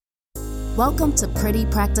Welcome to Pretty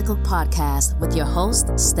Practical Podcast with your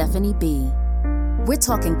host, Stephanie B. We're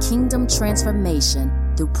talking kingdom transformation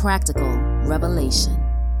through practical revelation.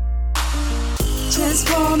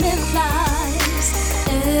 Transforming lives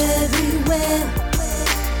everywhere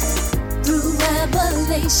through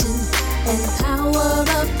revelation and power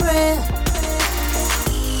of prayer.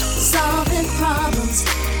 Solving problems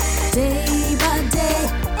day by day,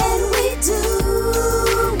 and we do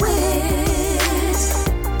it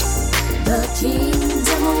the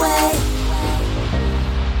kingdom way.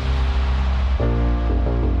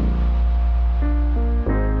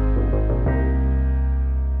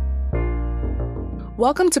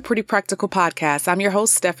 Welcome to Pretty Practical Podcast. I'm your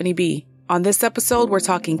host, Stephanie B. On this episode, we're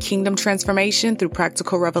talking kingdom transformation through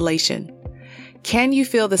practical revelation. Can you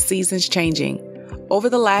feel the seasons changing? Over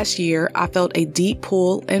the last year, I felt a deep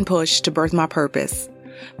pull and push to birth my purpose.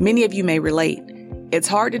 Many of you may relate. It's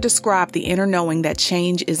hard to describe the inner knowing that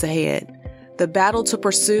change is ahead. The battle to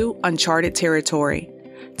pursue uncharted territory.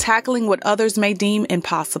 Tackling what others may deem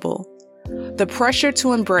impossible. The pressure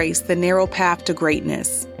to embrace the narrow path to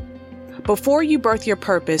greatness. Before you birth your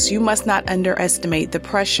purpose, you must not underestimate the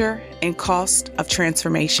pressure and cost of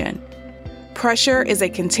transformation. Pressure is a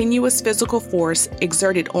continuous physical force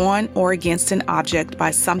exerted on or against an object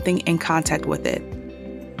by something in contact with it.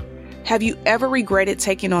 Have you ever regretted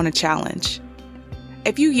taking on a challenge?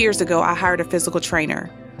 A few years ago, I hired a physical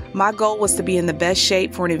trainer. My goal was to be in the best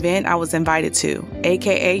shape for an event I was invited to,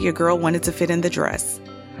 aka your girl wanted to fit in the dress.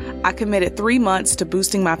 I committed 3 months to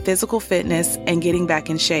boosting my physical fitness and getting back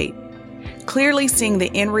in shape. Clearly seeing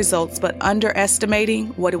the end results, but underestimating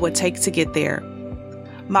what it would take to get there.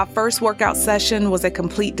 My first workout session was a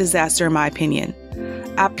complete disaster in my opinion.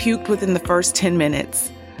 I puked within the first 10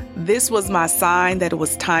 minutes. This was my sign that it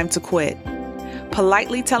was time to quit.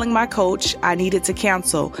 Politely telling my coach I needed to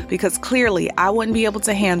cancel because clearly I wouldn't be able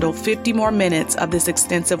to handle 50 more minutes of this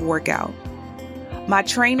extensive workout. My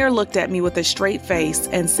trainer looked at me with a straight face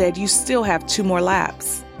and said, "You still have 2 more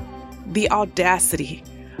laps." The audacity.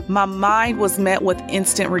 My mind was met with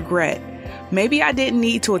instant regret. Maybe I didn't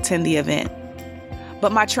need to attend the event.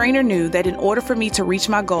 But my trainer knew that in order for me to reach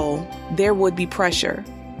my goal, there would be pressure.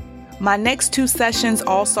 My next 2 sessions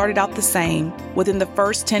all started out the same. Within the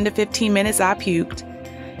first 10 to 15 minutes, I puked.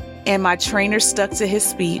 And my trainer stuck to his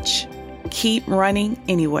speech, keep running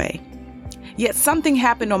anyway. Yet something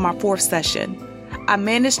happened on my 4th session. I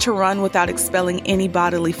managed to run without expelling any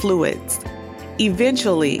bodily fluids.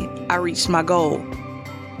 Eventually, I reached my goal.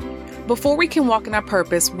 Before we can walk in our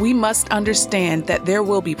purpose, we must understand that there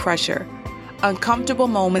will be pressure. Uncomfortable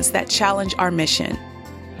moments that challenge our mission.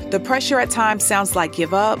 The pressure at times sounds like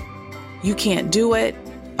give up, you can't do it,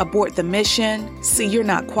 abort the mission, see you're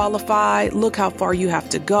not qualified, look how far you have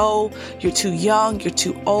to go, you're too young, you're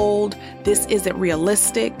too old, this isn't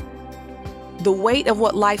realistic. The weight of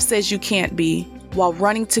what life says you can't be while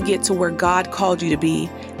running to get to where God called you to be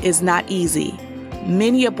is not easy.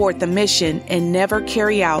 Many abort the mission and never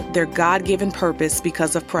carry out their God-given purpose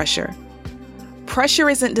because of pressure. Pressure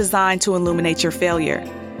isn't designed to illuminate your failure.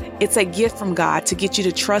 It's a gift from God to get you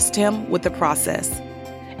to trust Him with the process.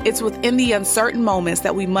 It's within the uncertain moments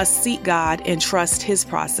that we must seek God and trust His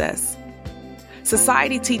process.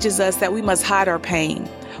 Society teaches us that we must hide our pain.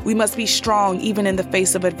 We must be strong even in the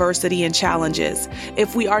face of adversity and challenges.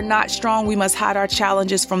 If we are not strong, we must hide our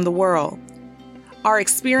challenges from the world. Our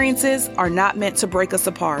experiences are not meant to break us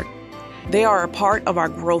apart. They are a part of our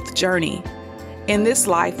growth journey. In this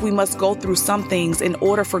life, we must go through some things in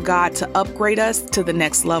order for God to upgrade us to the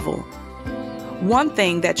next level. One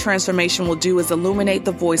thing that transformation will do is illuminate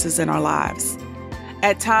the voices in our lives.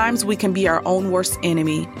 At times, we can be our own worst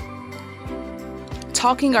enemy,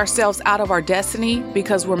 talking ourselves out of our destiny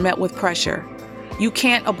because we're met with pressure. You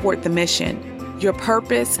can't abort the mission. Your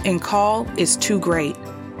purpose and call is too great.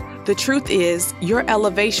 The truth is, your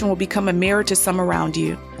elevation will become a mirror to some around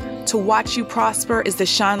you. To watch you prosper is to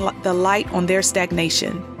shine the light on their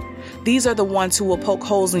stagnation. These are the ones who will poke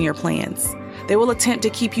holes in your plans. They will attempt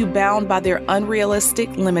to keep you bound by their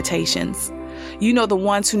unrealistic limitations. You know, the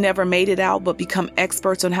ones who never made it out but become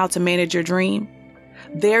experts on how to manage your dream.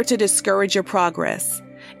 There to discourage your progress,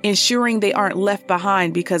 ensuring they aren't left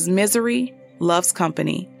behind because misery loves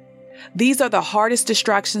company. These are the hardest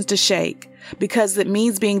distractions to shake because it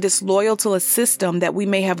means being disloyal to a system that we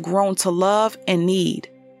may have grown to love and need,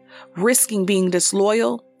 risking being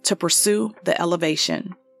disloyal to pursue the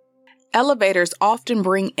elevation. Elevators often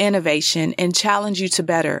bring innovation and challenge you to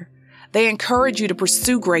better. They encourage you to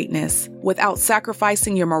pursue greatness without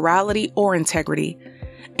sacrificing your morality or integrity,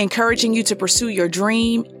 encouraging you to pursue your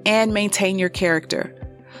dream and maintain your character.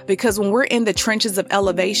 Because when we're in the trenches of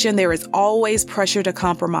elevation, there is always pressure to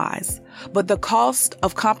compromise. But the cost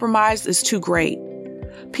of compromise is too great.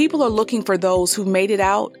 People are looking for those who made it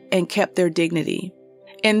out and kept their dignity.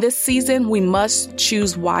 In this season, we must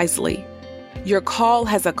choose wisely. Your call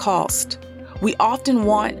has a cost. We often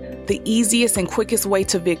want the easiest and quickest way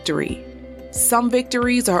to victory. Some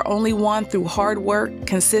victories are only won through hard work,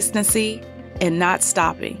 consistency, and not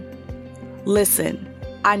stopping. Listen,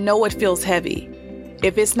 I know it feels heavy.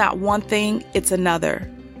 If it's not one thing, it's another.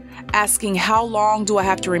 Asking how long do I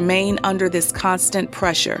have to remain under this constant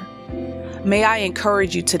pressure? May I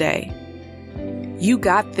encourage you today. You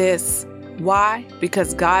got this. Why?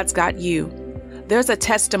 Because God's got you. There's a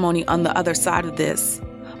testimony on the other side of this.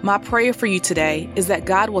 My prayer for you today is that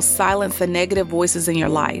God will silence the negative voices in your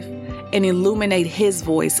life and illuminate His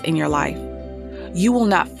voice in your life. You will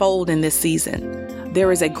not fold in this season.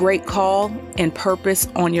 There is a great call and purpose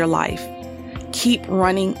on your life. Keep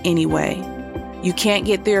running anyway. You can't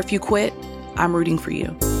get there if you quit. I'm rooting for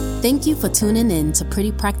you. Thank you for tuning in to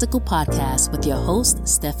Pretty Practical Podcast with your host,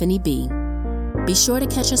 Stephanie B. Be sure to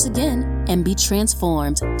catch us again and be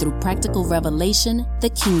transformed through practical revelation, the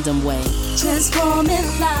kingdom way. Transforming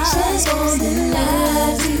lives,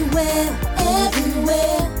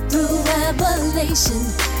 everywhere, through revelation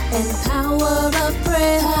and power of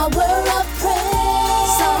prayer,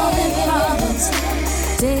 solving problems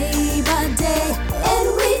day by day, and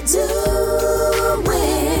we do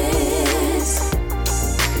it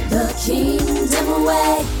the kingdom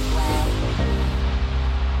way.